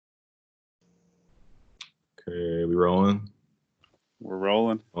Okay, we rolling? We're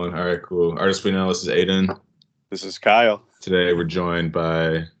rolling. All right, cool. Artist we know, this is Aiden. This is Kyle. Today we're joined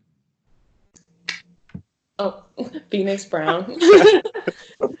by... Oh, Phoenix Brown.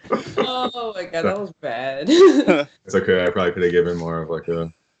 Oh my god, that was bad. It's okay, I probably could have given more of like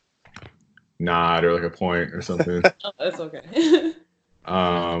a nod or like a point or something. Oh, that's okay.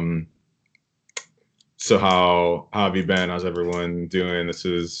 So how have you been? How's everyone doing? This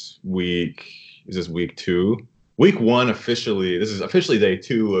is week 2? Week 1 officially. This is officially day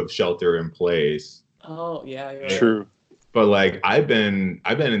 2 of shelter in place. Oh yeah, you're True. right. But like I've been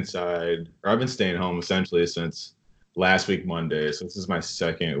inside, or I've been staying home essentially since last week Monday. So this is my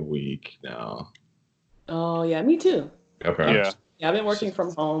 2nd week now. Oh yeah, me too. Okay. Yeah. I've been working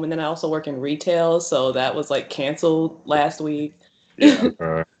from home, and then I also work in retail, so that was like canceled last week.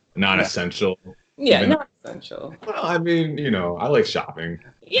 Yeah. Non-essential. Yeah, Even not essential. Well, I mean, I like shopping.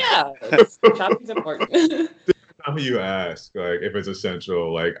 Yeah, shopping's important. How you ask, like, if it's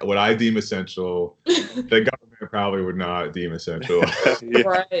essential, like, what I deem essential, the government probably would not deem essential. Yeah.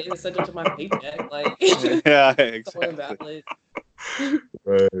 Right, it's essential to my paycheck. Like, Yeah, so exactly. invalid.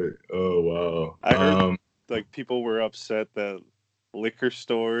 Right. Oh, wow. I heard like people were upset that liquor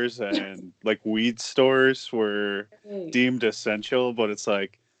stores and like weed stores were deemed essential, but it's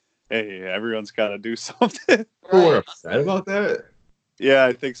like, hey, everyone's got to do something. People were upset about that? Yeah,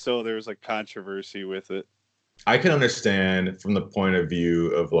 I think so. There was like controversy with it. I can understand from the point of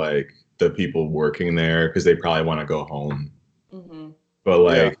view of like the people working there because they probably want to go home. Mm-hmm. But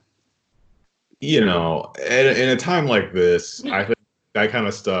like, in a time like this, I think that kind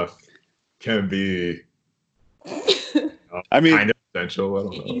of stuff can be I mean, kind of essential. I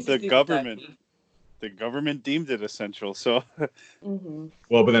don't know. The government deemed it essential. So, Mm-hmm.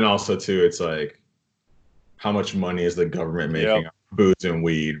 Well, but then also too, it's like, how much money is the government making on booze and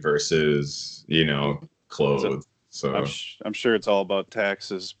weed versus, clothes? So I'm sure it's all about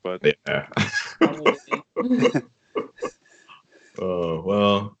taxes, but yeah. Oh,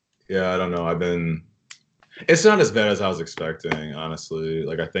 well, yeah, I don't know. It's not as bad as I was expecting, honestly.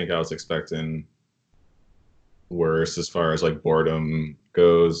 Like, I think I was expecting worse as far as like boredom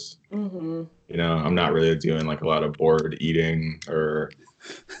goes. Mm-hmm. I'm not really doing like a lot of bored eating or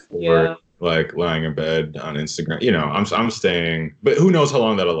like lying in bed on Instagram. I'm staying, but who knows how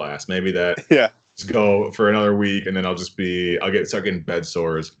long that'll last? Maybe that go for another week, and then I'll start getting bed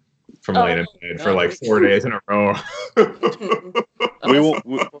sores from laying in bed for like 4 days in a row.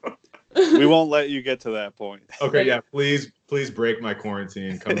 We won't let you get to that point. Okay, yeah, please break my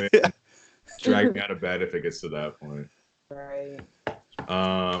quarantine. Come in, and drag me out of bed if it gets to that point. Right.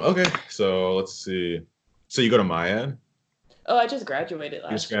 Okay, so let's see. So you go to Maya? Oh, I just graduated last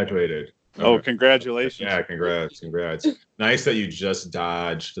year. You just graduated. Oh, congratulations. Yeah, congrats. Nice that you just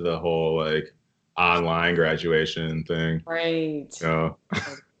dodged the whole like online graduation thing. Right. Yeah.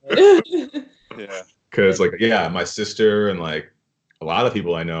 Because my sister and like a lot of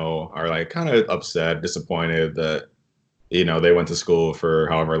people I know are like kind of upset, disappointed that they went to school for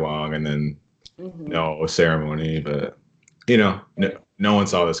however long and then no ceremony, but no one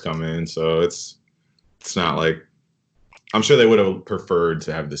saw this coming, so it's not like, I'm sure they would have preferred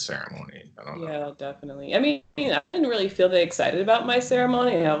to have the ceremony. I don't know. Yeah, definitely. I mean, I didn't really feel that excited about my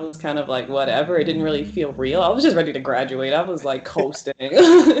ceremony. I was kind of like, whatever. It didn't really feel real. I was just ready to graduate. I was like coasting.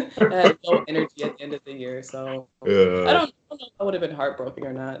 I had no energy at the end of the year. So I don't know if I would have been heartbroken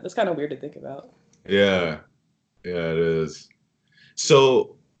or not. That's kind of weird to think about. Yeah, it is.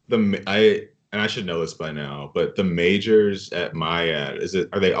 So I should know this by now, but the majors at MyAd,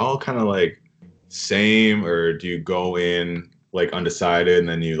 are they all kind of like same, or do you go in like undecided and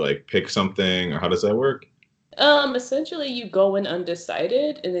then you like pick something, or how does that work? Essentially you go in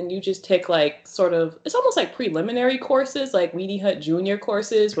undecided and then you just take like sort of, it's almost like preliminary courses, like Weedy Hut Junior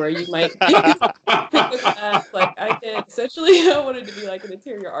courses where you might pick a class. Like I did, essentially I wanted to be like an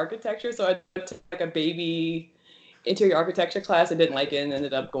interior architecture, so I took like a baby interior architecture class. I didn't like it and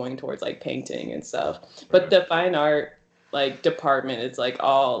ended up going towards like painting and stuff. But the fine art like department, it's like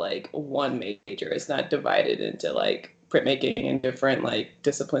all like one major. It's not divided into like printmaking and different like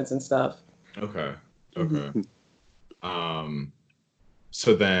disciplines and stuff. Okay. Mm-hmm.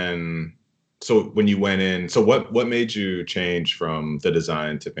 So when you went in, so what made you change from the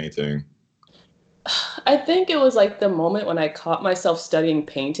design to painting? I think it was like the moment when I caught myself studying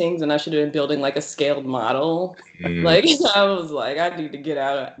paintings and I should have been building like a scaled model. Like I was like, I need to get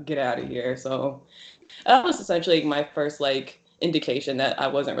out of here. So that was essentially my first like indication that I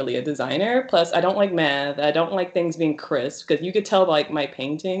wasn't really a designer. Plus, I don't like math. I don't like things being crisp, because you could tell by like my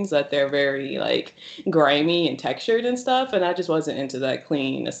paintings that they're very like grimy and textured and stuff. And I just wasn't into that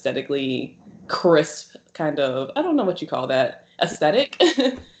clean, aesthetically crisp kind of, I don't know what you call that, aesthetic.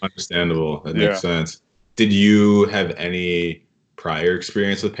 Understandable. That makes sense. Did you have any prior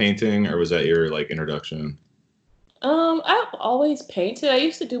experience with painting, or was that your like introduction? I've always painted. I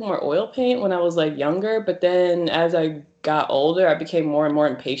used to do more oil paint when I was like younger, but then as I got older, I became more and more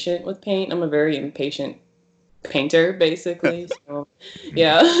impatient with paint. I'm a very impatient painter, basically. So,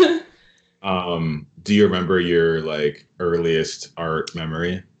 yeah. Do you remember your like earliest art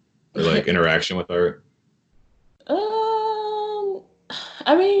memory or like interaction with art? Um,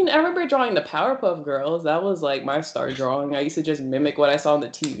 I mean, I remember drawing the Powerpuff Girls. That was like my start drawing. I used to just mimic what I saw on the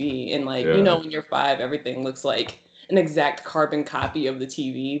TV, and like Yeah. when you're 5, everything looks like an exact carbon copy of the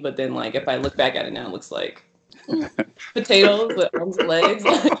TV. But then, like, if I look back at it now, it looks like potatoes with arms and legs.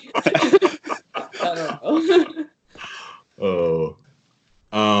 I don't know.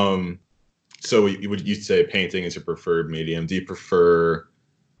 Oh, so would you say painting is your preferred medium? Do you prefer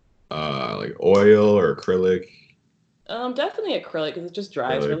like oil or acrylic? Definitely acrylic because it just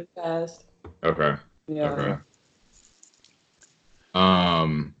dries really fast. Okay. Yeah. Okay.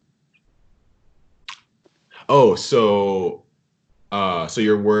 Oh, so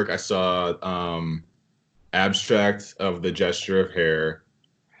your work, I saw abstract of the gesture of hair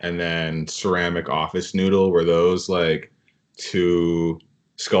and then ceramic office noodle. Were those like two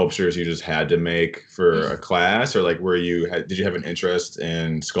sculptures you just had to make for a class, or like did you have an interest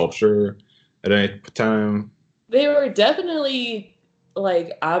in sculpture at any time? They were definitely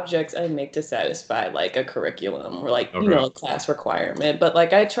like objects I make to satisfy like a curriculum or like, Okay. a class requirement. But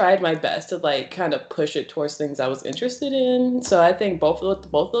like I tried my best to like kind of push it towards things I was interested in. So I think both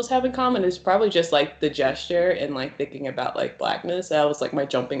of those have in common is probably just like the gesture and like thinking about like blackness. That was like my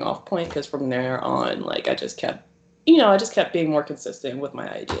jumping off point because from there on, like I just kept being more consistent with my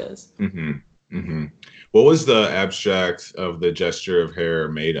ideas. Mm-hmm. Mm-hmm. What was the abstract of the gesture of hair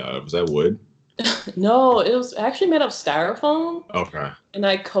made of? Was that wood? No, it was actually made of styrofoam. Okay. And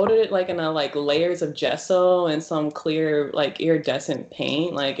I coated it like in a like layers of gesso and some clear like iridescent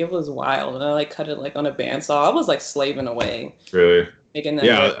paint. Like it was wild. And I like cut it like on a bandsaw. I was like slaving away Really? making that.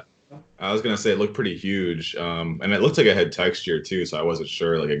 Yeah, I was gonna say it looked pretty huge, and it looked like it had texture too. So I wasn't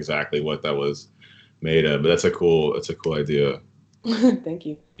sure like exactly what that was made of. But that's a cool idea. Thank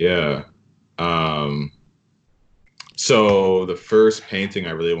you. Yeah. Um, so the first painting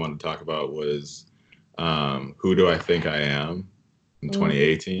I really wanted to talk about was "Who Do I Think I Am" in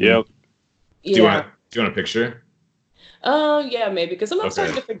 2018. Yep. Do you want a picture? Yeah, maybe because I'm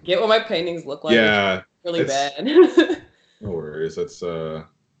starting to forget what my paintings look like. Yeah, really bad. No worries. That's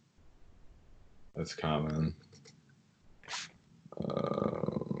common.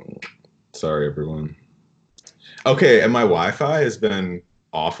 Sorry, everyone. Okay, and my Wi-Fi has been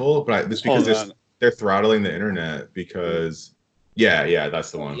awful, but this because they're throttling the internet because yeah, that's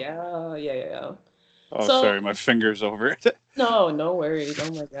the one. Yeah. Oh, sorry, my finger's over it. No worries.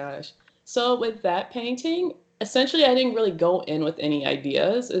 Oh my gosh. So with that painting, essentially I didn't really go in with any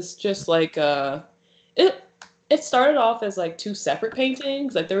ideas. It's just like it started off as like 2 separate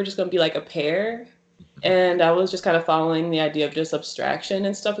paintings, like they were just gonna be like a pair. And I was just kind of following the idea of just abstraction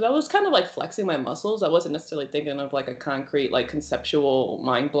and stuff. But I was kind of like flexing my muscles. I wasn't necessarily thinking of like a concrete, like conceptual,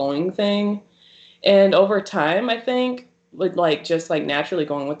 mind-blowing thing. And over time, I think with like just like naturally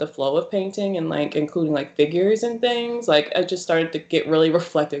going with the flow of painting and like including like figures and things, like I just started to get really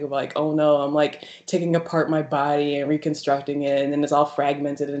reflective of like, oh no, I'm like taking apart my body and reconstructing it, and then it's all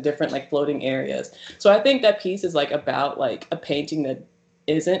fragmented in different like floating areas. So I think that piece is like about like a painting that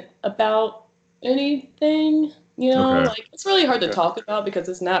isn't about anything, Okay. like it's really hard to talk about because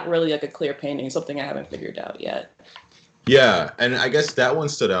it's not really like a clear painting, something I haven't figured out yet. Yeah, and I guess that one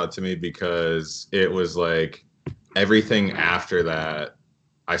stood out to me because it was like everything after that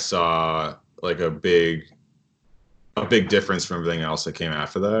I saw like a big difference from everything else that came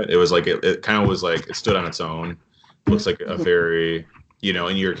after that. It was like it kind of was like it stood on its own. Looks like a very,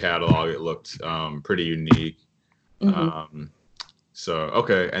 in your catalog it looked pretty unique. Mm-hmm. So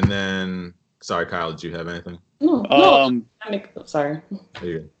okay, and then sorry, Kyle, did you have anything? No. Sorry.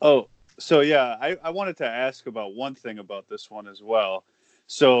 Oh, so yeah, I wanted to ask about one thing about this one as well.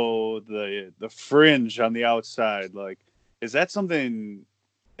 So the fringe on the outside, like, is that something?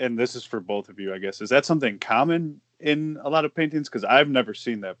 And this is for both of you, I guess. Is that something common in a lot of paintings? Because I've never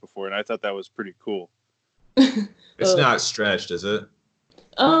seen that before, and I thought that was pretty cool. It's not stretched, is it?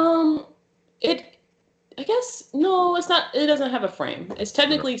 I guess no, it's not. It doesn't have a frame. It's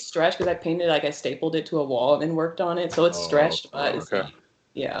technically stretched because I painted like I stapled it to a wall and then worked on it, so it's stretched. But it's not,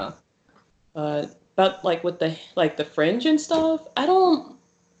 yeah. But like with the fringe and stuff, I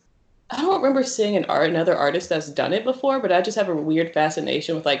I don't remember seeing another artist that's done it before, but I just have a weird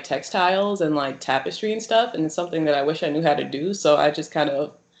fascination with like textiles and like tapestry and stuff, and it's something that I wish I knew how to do. So I just kind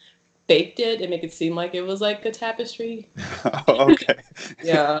of faked it and make it seem like it was like a tapestry. Okay.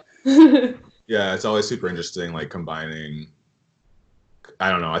 Yeah. Yeah, it's always super interesting, like combining. I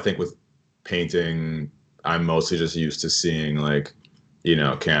don't know. I think with painting, I'm mostly just used to seeing like,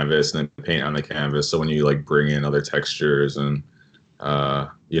 canvas and then paint on the canvas. So when you like bring in other textures and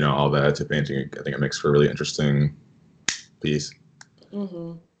all that to painting, I think it makes for a really interesting piece.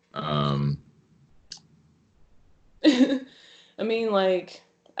 Mm-hmm. Um, I mean, like,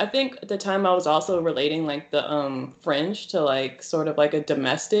 I think at the time I was also relating like the fringe to like sort of like a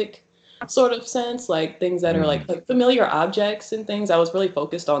domestic sort of sense, like things that are like familiar objects and things. I was really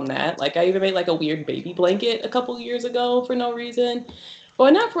focused on that. Like I even made like a weird baby blanket a couple years ago for no reason.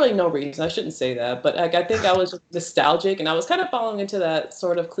 Well, not for really no reason. I shouldn't say that, but like I think I was just nostalgic, and I was kind of falling into that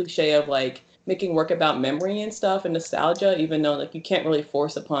sort of cliche of like making work about memory and stuff and nostalgia, even though like you can't really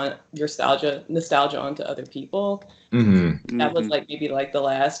force upon your nostalgia onto other people. That was like maybe like the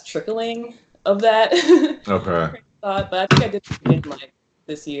last trickling of that Okay. thought, but I think I did it again like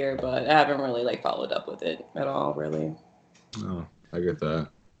this year, but I haven't really like followed up with it at all, really. Oh, I get that.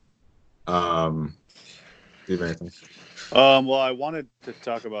 Do you have anything? Well, I wanted to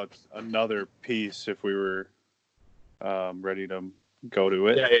talk about another piece if we were ready to go to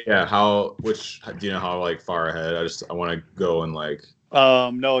it. Yeah. Do you know how like far ahead? I want to go and like.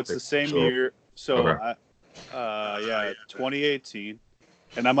 No, it's the same year. So, Okay. 2018,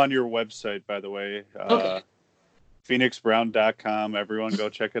 and I'm on your website, by the way. Okay. PhoenixBrown.com. Everyone go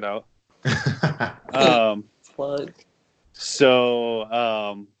check it out. Plug.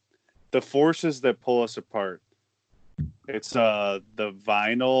 So, the forces that pull us apart. It's the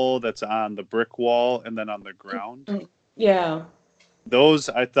vinyl that's on the brick wall and then on the ground. Yeah. Those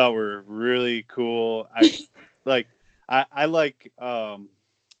I thought were really cool. I like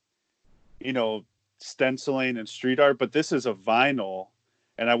stenciling and street art, but this is a vinyl,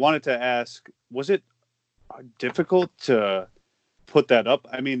 and I wanted to ask, was it difficult to put that up?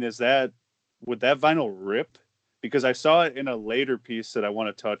 I mean, would that vinyl rip? Because I saw it in a later piece that I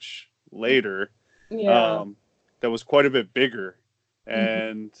want to touch later. Yeah. That was quite a bit bigger,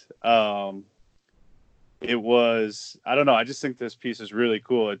 and it was, I don't know, I just think this piece is really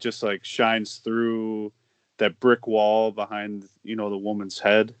cool. It just like shines through that brick wall behind the woman's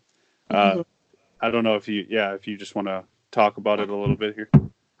head. I don't know if you just want to talk about it a little bit here.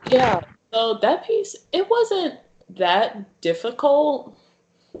 Yeah. So that piece, it wasn't that difficult.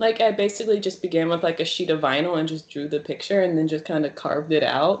 Like I basically just began with like a sheet of vinyl and just drew the picture and then just kind of carved it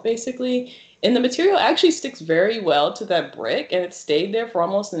out basically. And the material actually sticks very well to that brick, and it stayed there for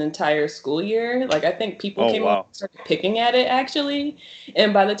almost an entire school year. Like I think people came wow. and started picking at it actually.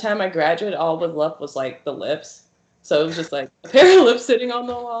 And by the time I graduated, all was left was like the lips. So it was just like a pair of lips sitting on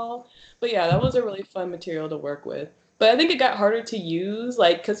the wall. But yeah, that was a really fun material to work with. But I think it got harder to use,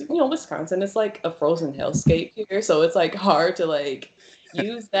 like, because Wisconsin is like a frozen hellscape here, so it's like hard to like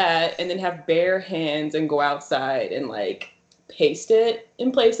use that and then have bare hands and go outside and like paste it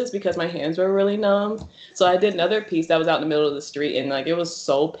in places because my hands were really numb. So I did another piece that was out in the middle of the street, and like it was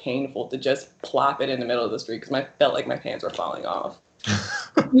so painful to just plop it in the middle of the street because I felt like my hands were falling off.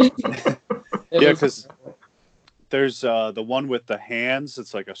 Yeah, because there's the one with the hands.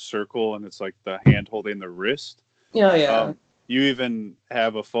 It's like a circle, and it's like the hand holding the wrist. Oh, yeah. You even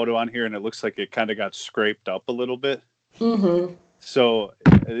have a photo on here, and it looks like it kind of got scraped up a little bit. Mm-hmm. So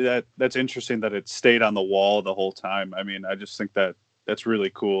that's interesting that it stayed on the wall the whole time. I mean, I just think that's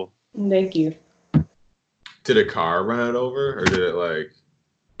really cool. Thank you. Did a car run it over, or did it like?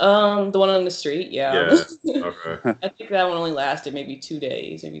 The one on the street, yeah. Okay. I think that one only lasted maybe 2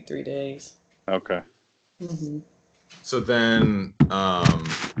 days, maybe 3 days. Okay. Mm-hmm. So then,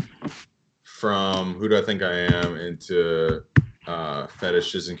 from Who Do I Think I Am into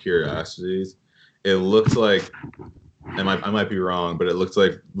Fetishes and Curiosities, it looked like, I might be wrong, but it looked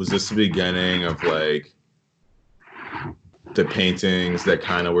like, was this the beginning of like the paintings that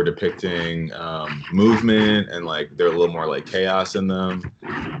kind of were depicting movement and like they're a little more like chaos in them,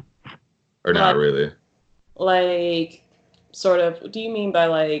 or not really? Like, sort of, do you mean by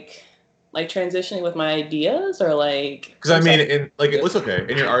like transitioning with my ideas, or like? Because I mean, it's okay.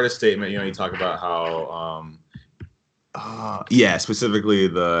 In your artist statement, you talk about how, specifically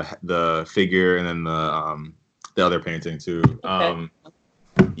the figure and then the other painting too.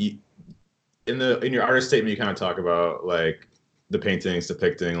 Okay. In your artist statement, you kind of talk about like the paintings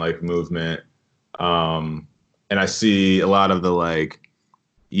depicting like movement, and I see a lot of the like,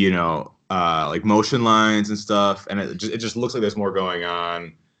 like motion lines and stuff, and it just looks like there's more going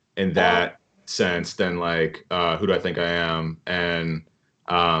on in that sense than like Who Do I Think I Am? And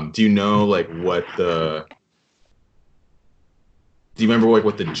do you know like do you remember like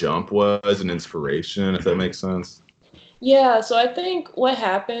what the jump was, an inspiration, if that makes sense? Yeah, so I think what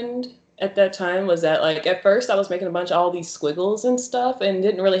happened at that time was that like at first I was making a bunch of all these squiggles and stuff and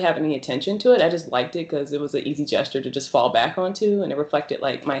didn't really have any attention to it. I just liked it because it was an easy gesture to just fall back onto and it reflected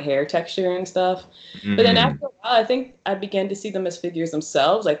like my hair texture and stuff. But then Mm. after a while, I think I began to see them as figures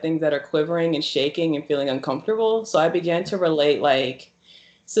themselves, like things that are quivering and shaking and feeling uncomfortable. So I began to relate like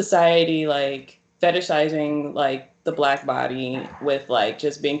society like fetishizing like the black body with like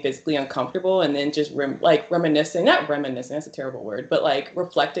just being physically uncomfortable and then just reminiscing, not reminiscing, that's a terrible word, but like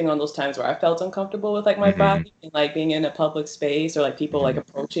reflecting on those times where I felt uncomfortable with like my Mm-hmm. body and like being in a public space or like people like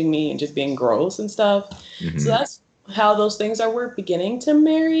approaching me and just being gross and stuff. So Mm-hmm. that's how those things were beginning to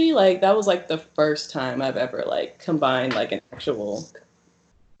marry. Like that was like the first time I've ever like combined like an actual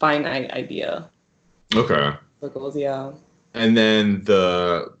finite idea. Okay. Circles, yeah. And then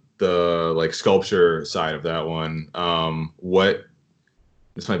the like sculpture side of that one, what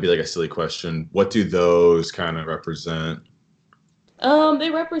this might be like a silly question. What do those kind of represent?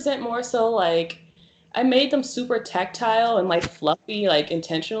 They represent more so like I made them super tactile and like fluffy, like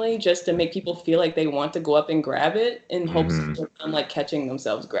intentionally, just to make people feel like they want to go up and grab it in hopes Hmm. of them like catching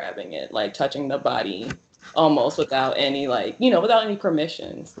themselves grabbing it, like touching the body almost without any like, without any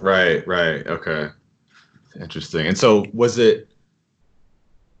permissions. Right, right. Okay. Interesting. And so was it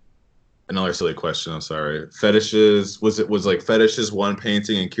another silly question, I'm sorry. Fetishes, was like fetishes one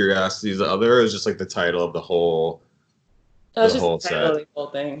painting and curiosities the other, or is just like the title of So it's the just whole the title set? of the whole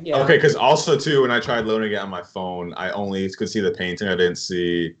thing. Okay, Yeah. because also too, when I tried loading it on my phone, I only could see the painting. I didn't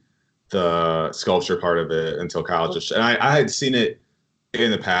see the sculpture part of it until college. And I had seen it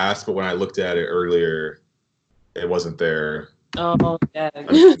in the past, but when I looked at it earlier, it wasn't there. Oh, yeah.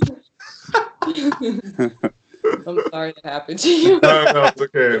 I'm, I'm sorry that happened to you. no, it's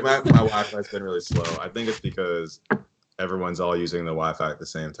okay. My Wi-Fi's been really slow. I think it's because everyone's all using the Wi-Fi at the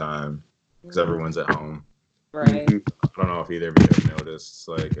same time because everyone's at home. Right. I don't know if either of you have noticed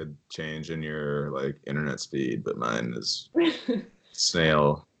like a change in your like internet speed, but mine is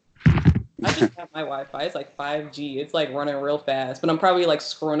snail. I just have my Wi-Fi. It's like 5G. It's like running real fast, but I'm probably like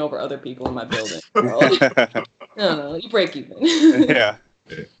screwing over other people in my building. So, I don't know. You break even. Yeah.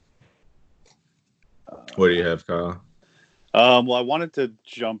 What do you have, Kyle? Well, I wanted to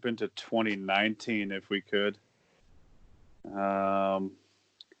jump into 2019 if we could.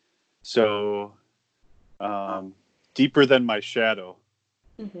 So, Deeper Than My Shadow,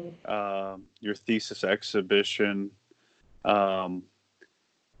 your thesis exhibition. I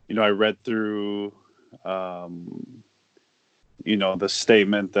read through, the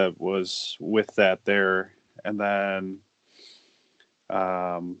statement that was with that there, and then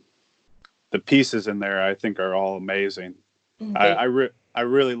the pieces in there I think are all amazing. I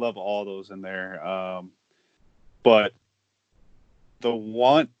really love all those in there. But the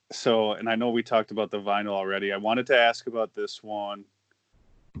one, and I know we talked about the vinyl already. I wanted to ask about this one.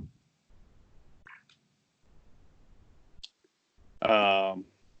 The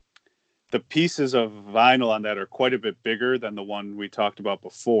pieces of vinyl on that are quite a bit bigger than the one we talked about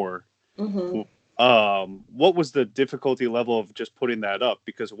before. What was the difficulty level of just putting that up?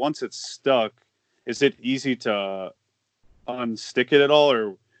 Because once it's stuck, is it easy to unstick it at all,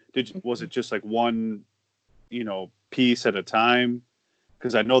 or was it just like one, piece at a time?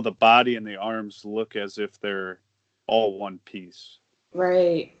 Because I know the body and the arms look as if they're all one piece.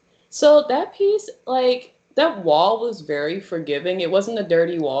 Right. So that piece, like that wall was very forgiving. It wasn't a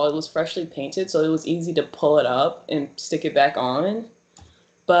dirty wall. It was freshly painted, so it was easy to pull it up and stick it back on.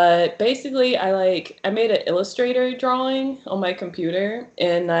 But basically, I made an Illustrator drawing on my computer,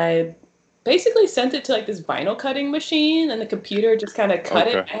 and I basically sent it to like this vinyl cutting machine, and the computer just kind of cut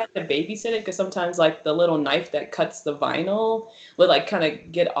it. Okay. I had to babysit it because sometimes like the little knife that cuts the vinyl would like kind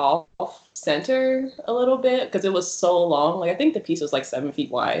of get off center a little bit because it was so long. Like I think the piece was like 7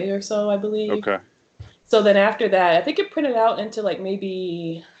 feet wide or so, I believe. Okay. So then after that, I think it printed out into like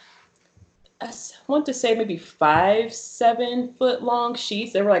maybe I want to say maybe 5 7 foot long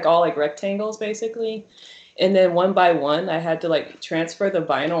sheets. They were like all like rectangles basically. And then one by one, I had to like transfer the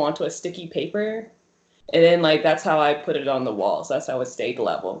vinyl onto a sticky paper. And then like that's how I put it on the wall. So that's how it stayed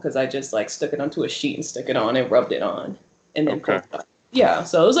level because I just like stuck it onto a sheet and stuck it on and rubbed it on and then Okay. pulled it up. Yeah,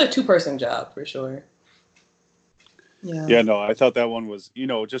 so it was a 2-person job for sure. Yeah. Yeah, no, I thought that one was,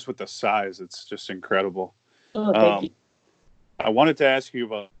 just with the size, it's just incredible. Oh, thank you. I wanted to ask you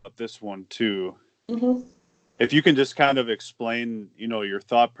about this one too. Mm-hmm. If you can just kind of explain, your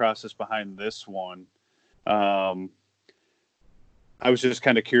thought process behind this one. I was just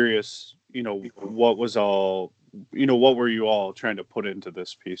kind of curious, what was all, what were you all trying to put into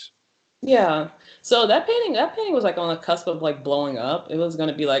this piece? Yeah. So that painting was like on the cusp of like blowing up. It was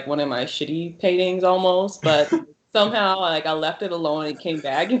gonna be like one of my shitty paintings almost, but somehow like I left it alone and came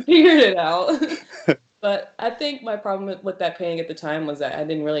back and figured it out. But I think my problem with that painting at the time was that I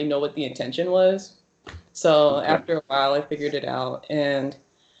didn't really know what the intention was. So Okay. after a while, I figured it out. And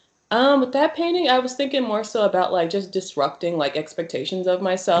with that painting, I was thinking more so about like just disrupting like expectations of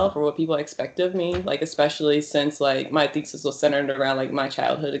myself or what people expect of me. Like especially since like my thesis was centered around like my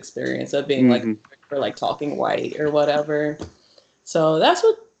childhood experience of being like or like talking white or whatever. So that's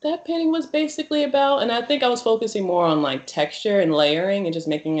what that painting was basically about. And I think I was focusing more on like texture and layering and just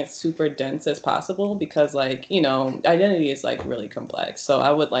making it super dense as possible because like, identity is like really complex. So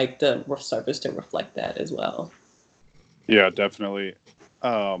I would like the surface to reflect that as well. Yeah, definitely.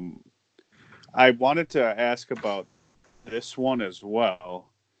 I wanted to ask about this one as well,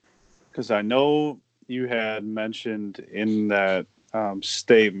 because I know you had mentioned in that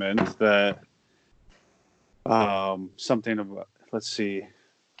statement that something about, let's see,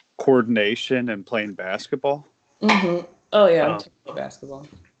 coordination and playing basketball. Mm-hmm. Oh, yeah, I'm talking about basketball.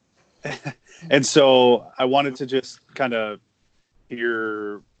 And so I wanted to just kind of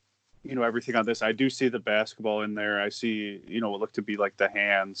hear, everything on this. I do see the basketball in there. I see, what look to be like the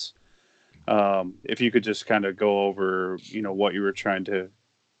hands. If you could just kind of go over, what you were trying to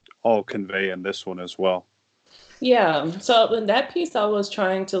all convey in this one as well. Yeah. So in that piece, I was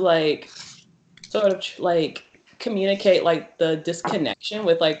trying to like sort of like communicate like the disconnection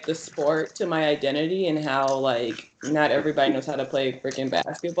with like the sport to my identity and how like not everybody knows how to play freaking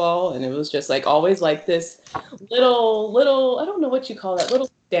basketball. And it was just like always like this little, I don't know what you call that, little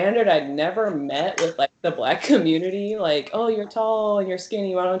standard I'd never met with like the Black community. Like, oh, you're tall and you're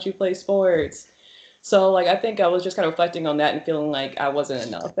skinny. Why don't you play sports? So like I think I was just kind of reflecting on that and feeling like I wasn't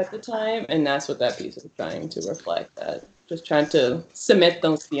enough at the time, and that's what that piece was trying to reflect. That just trying to cement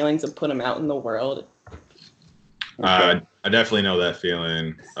those feelings and put them out in the world. I definitely know that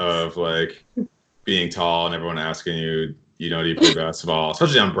feeling of like being tall and everyone asking you, do you play basketball?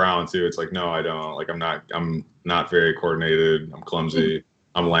 Especially on Brown too. It's like, no, I don't. Like I'm not very coordinated. I'm clumsy.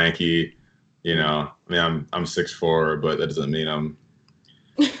 I'm lanky. I mean, I'm 6'4", but that doesn't mean I'm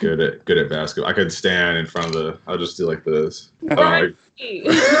good at basketball. I could stand in front of I'll just do like this. Right.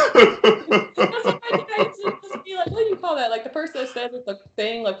 That's what I think I used to just be like, what do you call that? Like the person that says it's a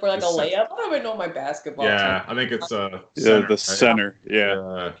thing, like for like a layup. I don't even know my basketball. Yeah, I think it's center, the right? center.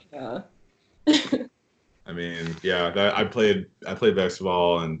 Yeah. I mean, yeah. I played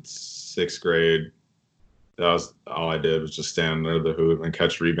basketball in 6th grade. That was all I did was just stand under the hoop and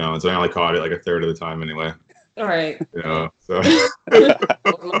catch rebounds. I only caught it like a third of the time anyway. All right. So my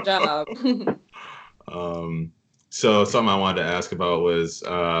job. So something I wanted to ask about was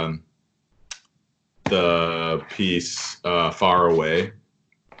the piece Far Away.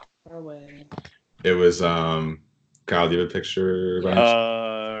 Far Away. It was Kyle, do you have a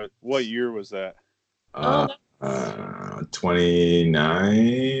picture? What year was that?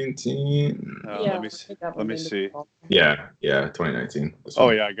 2019. Let me see. Yeah, 2019. Oh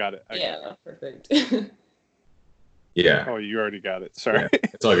yeah, I got it. Perfect. Yeah. Oh, you already got it. Sorry. Yeah,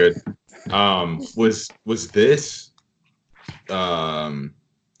 it's all good. Was this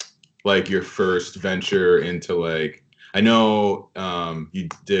like your first venture into like, I know you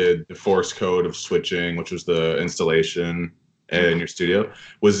did the Force Code of Switching, which was the installation in your studio.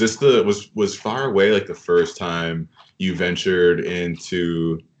 Was this was Far Away like the first time you ventured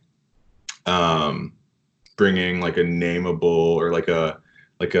into bringing like a nameable or like a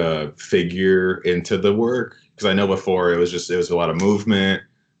figure into the work? Because I know before it was a lot of movement,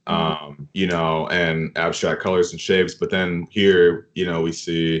 and abstract colors and shapes, but then here, we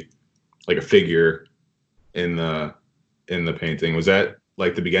see like a figure in the painting. Was that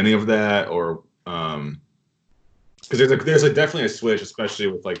like the beginning of that, or because there's definitely a switch, especially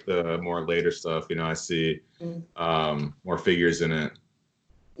with like the more later stuff. I see more figures in it.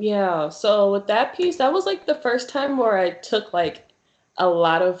 Yeah. So with that piece, that was like the first time where I took like a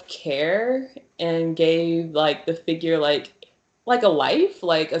lot of care and gave like the figure like a life,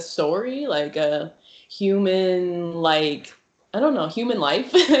 like a story, like a human, like I don't know, human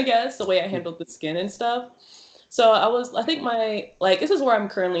life, I guess, the way I handled the skin and stuff. So I think this is where I'm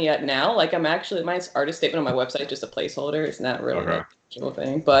currently at now. Like I'm actually, my artist statement on my website is just a placeholder. It's not really like an actual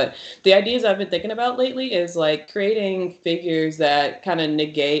thing. But the ideas I've been thinking about lately is like creating figures that kind of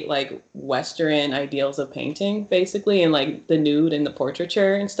negate like Western ideals of painting, basically, and like the nude and the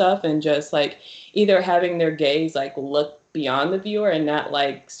portraiture and stuff, and just like either having their gaze like look beyond the viewer and not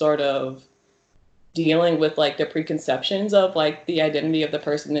like sort of dealing with like the preconceptions of like the identity of the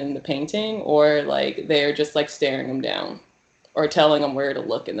person in the painting, or like they're just like staring them down or telling them where to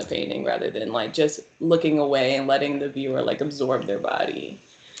look in the painting rather than like just looking away and letting the viewer like absorb their body.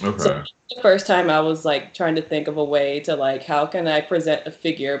 Okay. So the first time I was like trying to think of a way to like, how can I present a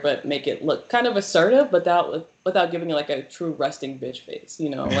figure but make it look kind of assertive without giving it like a true resting bitch face, you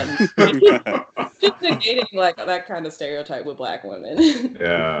know, like just negating like that kind of stereotype with Black women.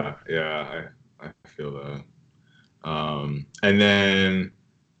 Yeah, I feel that. And then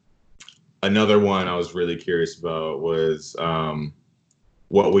another one I was really curious about was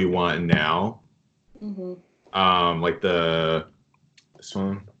What We Want Now. Mm-hmm. Like this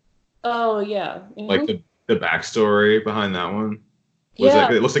one. Oh yeah. Mm-hmm. Like the backstory behind that one.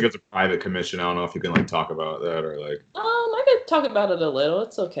 It looks like it's a private commission. I don't know if you can like talk about that or like. I could talk about it a little.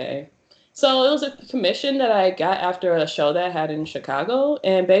 It's okay. So it was a commission that I got after a show that I had in Chicago,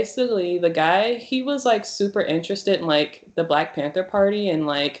 and basically the guy, he was like super interested in like the Black Panther Party and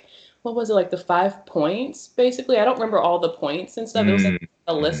like what was it, like the 5 points basically. I don't remember all the points and stuff. It was like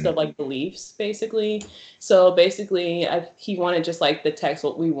a list of like beliefs basically. So basically he wanted just like the text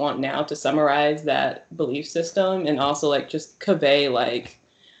What We Want Now to summarize that belief system and also like just convey like,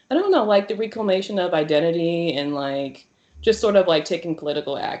 I don't know, like the reclamation of identity and like just sort of like taking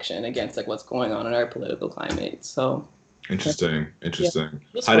political action against like what's going on in our political climate. So interesting. Yeah,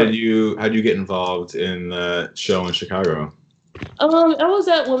 How did you get involved in the show in Chicago? I was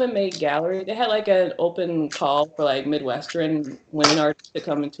at Women Made Gallery. They had like an open call for like Midwestern women artists to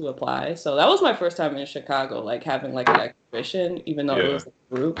come in to apply. So that was my first time in Chicago, like having like an exhibition, even though it was a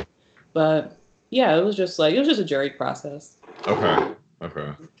group. But yeah, it was just a jury process. Okay.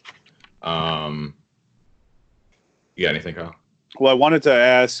 You got anything, Kyle? Well, I wanted to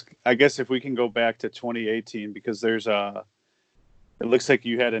ask, I guess if we can go back to 2018, because there's it looks like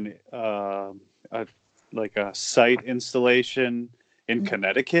you had a site installation in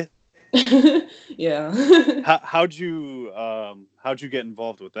Connecticut. Yeah. How'd you get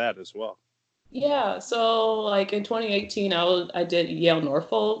involved with that as well? Yeah, so like in 2018, I did Yale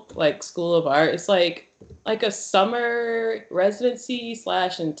Norfolk like School of Art. It's like a summer residency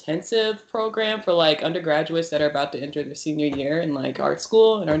 / intensive program for like undergraduates that are about to enter their senior year in like art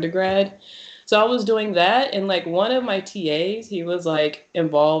school and undergrad. So I was doing that, and like one of my TAs, he was like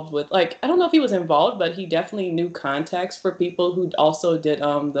involved with like, I don't know if he was involved, but he definitely knew contacts for people who also did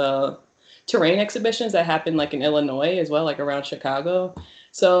the terrain exhibitions that happened like in Illinois as well, like around Chicago.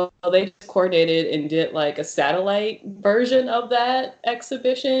 So they coordinated and did like a satellite version of that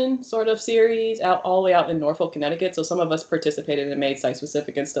exhibition sort of series out all the way out in Norfolk, Connecticut. So some of us participated and made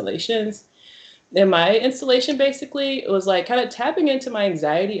site-specific installations. In my installation, basically, it was like kind of tapping into my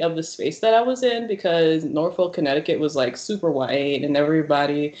anxiety of the space that I was in, because Norfolk, Connecticut was like super white and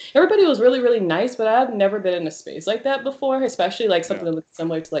everybody was really, really nice, but I've never been in a space like that before, especially like something that looks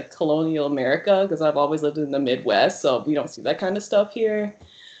similar to like colonial America, because I've always lived in the Midwest, so we don't see that kind of stuff here.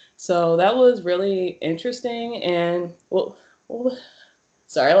 So that was really interesting. And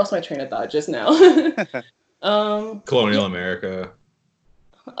sorry, I lost my train of thought just now. Colonial America.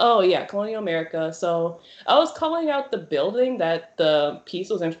 Oh yeah, Colonial America. So I was calling out the building that the piece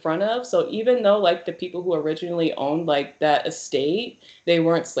was in front of. So even though like the people who originally owned like that estate, they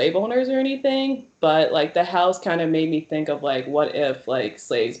weren't slave owners or anything, but like the house kind of made me think of like, what if like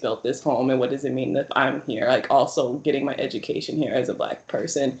slaves built this home, and what does it mean if I'm here, like also getting my education here as a Black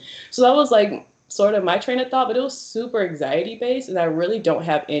person. So that was like sort of my train of thought, but it was super anxiety based, and I really don't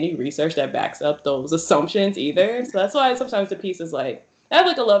have any research that backs up those assumptions either. So that's why sometimes the piece is like, I have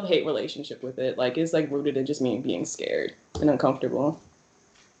like a love-hate relationship with it. Like it's like rooted in just me being scared and uncomfortable.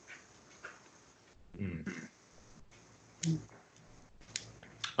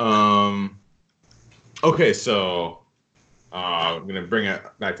 Okay, so I'm gonna bring it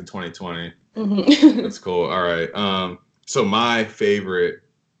back to 2020. That's cool. All right. So my favorite,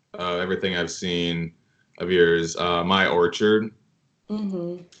 everything I've seen of yours, My Orchard.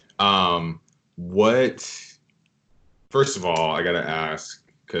 What? First of all, I gotta ask,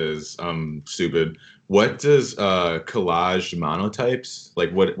 because I'm stupid. What does collaged monotypes, like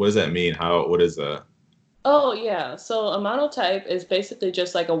what does that mean? What is that? Oh yeah, so a monotype is basically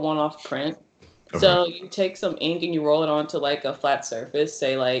just like a one-off print. Okay. So you take some ink and you roll it onto like a flat surface,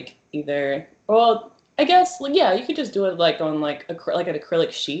 say like either, well, I guess yeah, you could just do it like on like an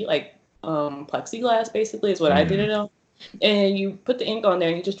acrylic sheet, like plexiglass basically is what I did it on. And you put the ink on there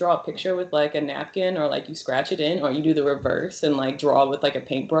and you just draw a picture with like a napkin, or like you scratch it in, or you do the reverse and like draw with like a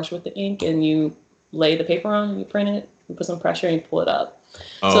paintbrush with the ink, and you lay the paper on and you print it, you put some pressure and you pull it up.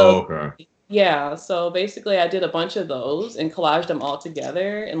 Oh, so, okay. Yeah, so basically I did a bunch of those and collaged them all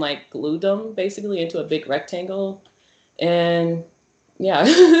together and like glued them basically into a big rectangle. And yeah,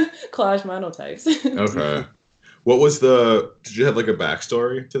 collage monotypes. Okay. What was the? Did you have like a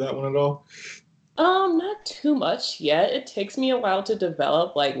backstory to that one at all? Not too much yet. It takes me a while to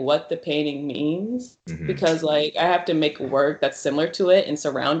develop like what the painting means Hmm. because like I have to make work that's similar to it and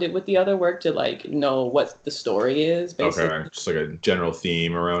surround it with the other work to like know what the story is Okay, basically. just like a general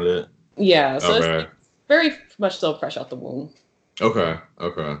theme around it. Yeah, so it's Okay. like very much so fresh out the womb. Okay.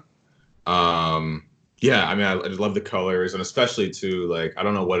 Okay. Um, yeah, I mean, I just love the colors, and especially too, like, I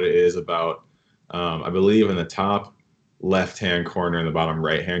don't know what it is about. I believe in the top left-hand corner and the bottom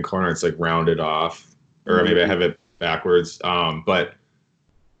right-hand corner, it's like rounded off, or maybe I Mhm. have it backwards. But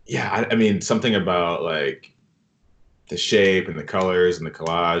yeah, I mean, something about like the shape and the colors and the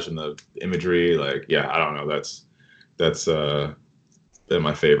collage and the imagery, like, yeah, I don't know. That's been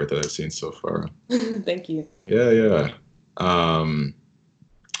my favorite that I've seen so far. Thank you. Yeah, yeah. Um,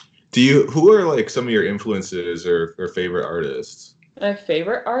 who are like some of your influences or favorite artists? My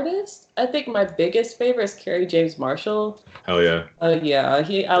favorite artist? I think my biggest favorite is Kerry James Marshall. Hell yeah. Yeah,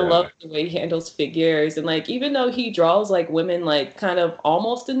 I love Yeah. the way he handles figures and like even though he draws like women like kind of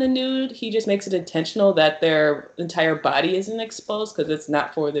almost in the nude, he just makes it intentional that their entire body isn't exposed because it's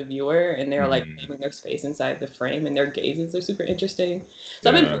not for the viewer and they're like Hmm. claiming their space inside the frame and their gazes are super interesting. So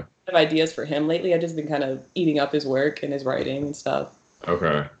I've been putting Yeah. a lot of ideas for him lately. I've just been kind of eating up his work and his writing and stuff.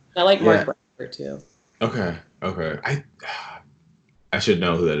 Okay. I like Mark Yeah. Bradford too. Okay. Okay. I should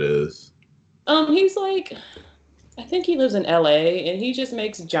know who that is. He's like I think he lives in LA and he just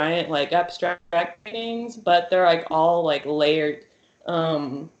makes giant like abstract paintings, but they're like all like layered.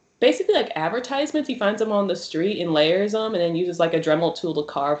 Basically like advertisements. He finds them on the street and layers them and then uses like a Dremel tool to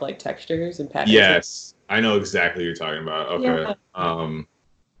carve like textures and patterns. Yes. I know exactly what you're talking about. Okay. Yeah.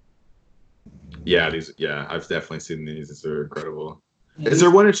 Yeah, yeah, I've definitely seen these. These are incredible. Is there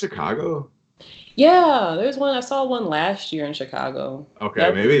He's, one in Chicago? yeah, there's one. I saw one last year in Chicago. Okay,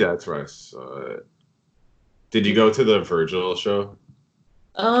 That maybe that's where I saw it. Did you go to the Virgil show?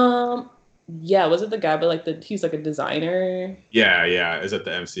 um yeah, was it the guy but like he's like a designer? Yeah, yeah. Is at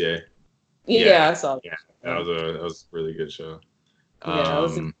the MCA? Yeah, Yeah, I saw yeah. that. That was a really good show. Yeah, I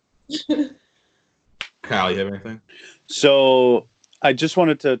was Um, Kyle, you have anything? So I just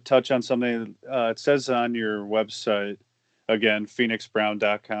wanted to touch on something. It says on your website, again,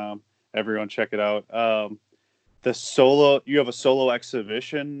 phoenixbrown.com. Everyone check it out. You have a solo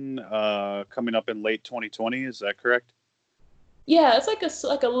exhibition coming up in late 2020. Is that correct? Yeah, it's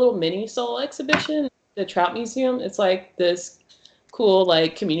like a little mini solo exhibition. The Trout Museum. It's like this cool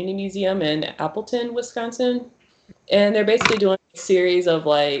like community museum in Appleton, Wisconsin, and they're basically doing a series of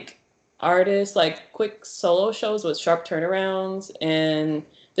like artists like quick solo shows with sharp turnarounds. And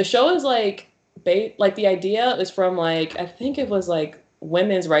the show is like like the idea is from like I think it was like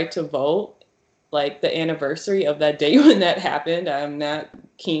women's right to vote, like the anniversary of that day when that happened. I'm not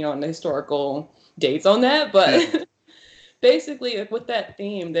keen on the historical dates on that, Yeah. but basically like, with that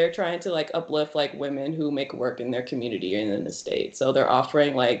theme they're trying to like uplift like women who make work in their community and in the state, so they're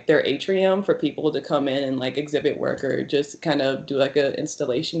offering like their atrium for people to come in and like exhibit work or just kind of do like an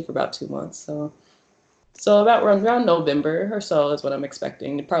installation for about 2 months. So about around November or so is what I'm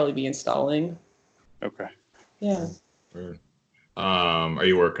expecting to probably be installing. Okay. Yeah. Or, are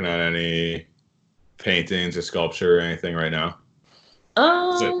you working on any paintings or sculpture or anything right now?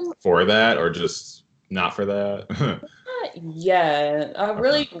 Is it um for that or just not for that? Yeah, I Okay.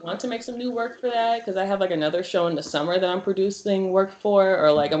 really want to make some new work for that because I have like another show in the summer that I'm producing work for,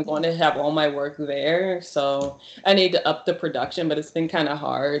 or like I'm going to have all my work there. So I need to up the production, but it's been kind of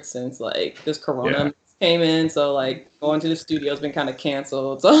hard since like this Yeah. Corona came in. So like going to the studio has been kind of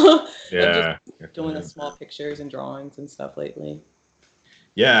canceled. So I'm just Yeah. doing the small pictures and drawings and stuff lately.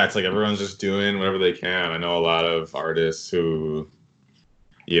 Yeah, it's like everyone's just doing whatever they can. I know a lot of artists who,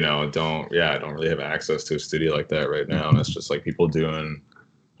 don't really have access to a studio like that right now. And it's just like people doing,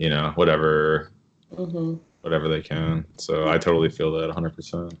 whatever Hmm. whatever they can. So I totally feel that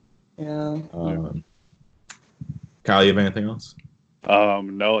 100%. Yeah. Yeah. Kyle, you have anything else?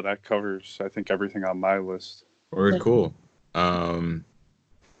 No, that covers, I think, everything on my list. Word, cool.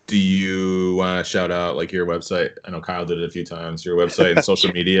 Do you want to shout out like your website? I know Kyle did it a few times. Your website and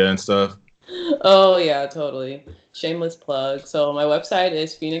social media and stuff. Oh yeah, totally. Shameless plug. So my website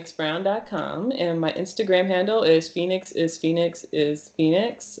is phoenixbrown.com and my Instagram handle is Phoenix is Phoenix is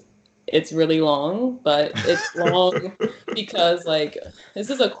Phoenix. it's really long, but it's long because like this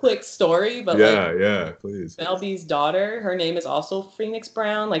is a quick story, but like yeah, please. Melby's daughter, her name is also Phoenix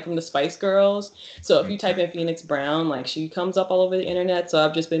Brown, like from the Spice Girls. So if you type in Phoenix Brown, like she comes up all over the internet. So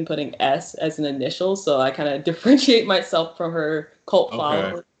I've just been putting S as an initial, so I kind of differentiate myself from her cult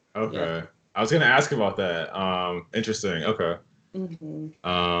followers. Okay. Yeah. I was gonna ask about that. Interesting. Okay.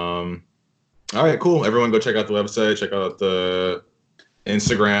 All right, cool. Everyone go check out the website, check out the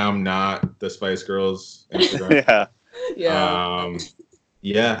Instagram, not the Spice Girls Instagram.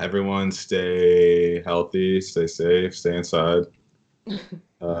 Yeah, everyone stay healthy, stay safe, stay inside.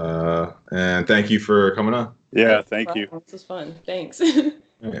 And thank you for coming on. Yeah, thank you. This was fun. Thanks. All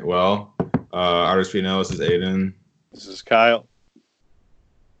right, well, Artist Pino, this is Aiden. This is Kyle.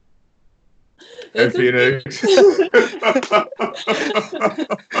 And Phoenix.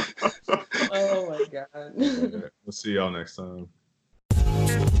 Oh my God. We'll see y'all next time.